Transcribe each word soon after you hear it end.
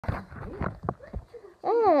Hey,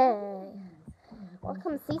 wanna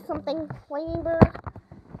come see something, Flaming Bird?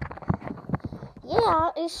 Yeah,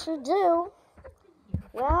 it sure do.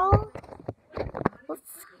 Well,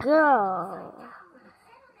 let's go.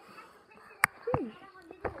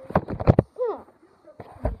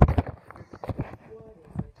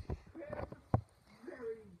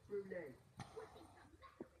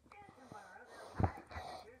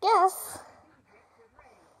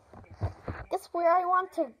 Guess where I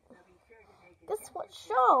want to. Guess what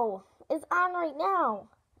show is on right now?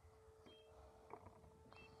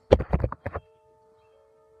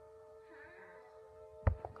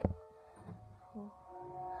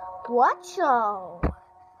 What show?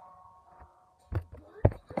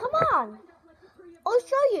 Come on, I'll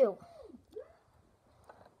show you.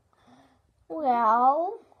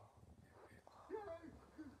 Well,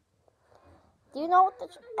 do you know what the?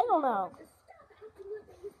 I don't know.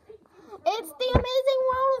 It's the Amazing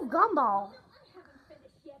World of Gumball.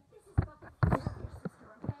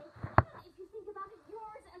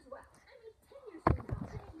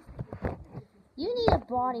 You need a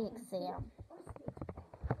body exam,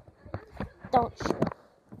 don't you?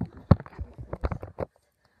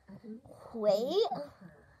 Wait,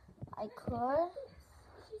 I could.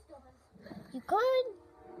 You could?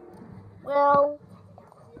 Well,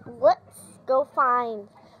 let's go find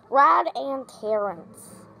Rod and Terrence.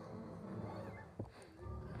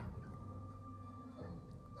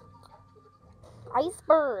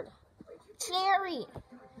 Icebird, Cherry,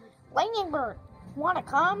 Lightning Bird, wanna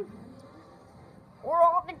come? We're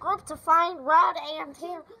all in a group to find Rod and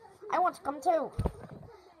Terrence. I want to come too.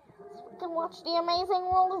 We can watch the Amazing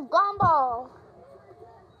World of Gumball.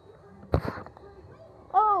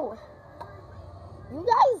 Oh, you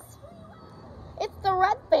guys, it's the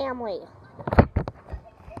Red family.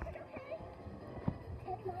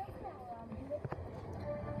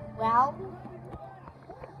 Well,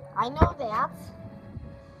 I know that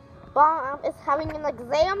Bomb is having an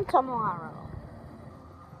exam tomorrow.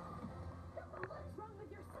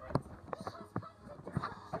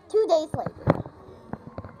 Two days later.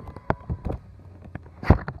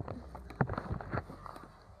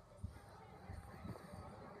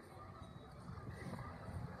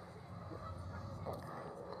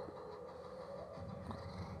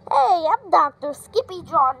 Hey, I'm Dr. Skippy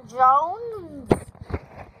John Jones.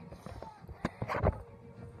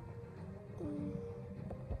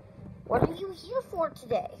 What are you here for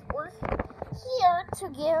today? We're here to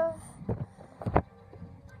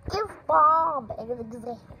give Bob an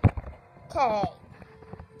exam. Okay.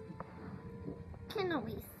 Can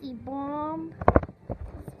we see Bob?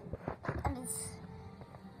 And it's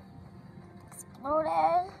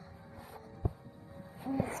exploded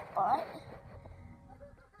in his butt.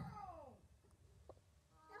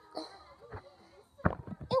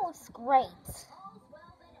 It looks great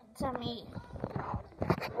to me.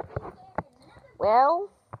 Well,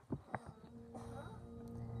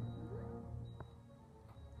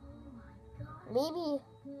 maybe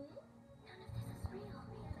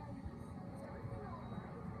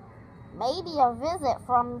a visit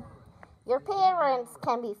from your parents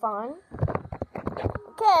can be fun.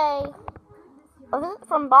 Okay, a visit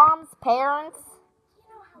from Bomb's parents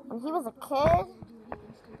when he was a kid.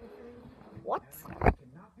 What?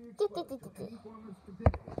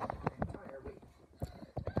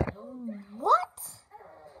 What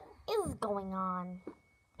is going on?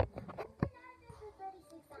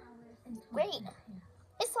 Wait,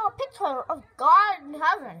 I saw a picture of God in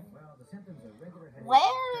heaven.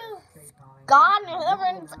 Where is God in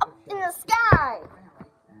heaven? It's up in the sky.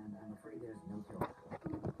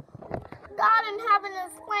 God in heaven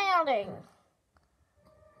is landing.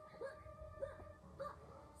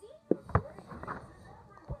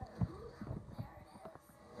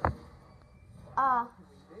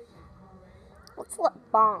 Let's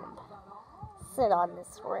let Bomb sit on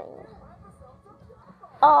this ring.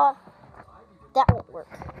 That won't work.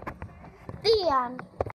 The end.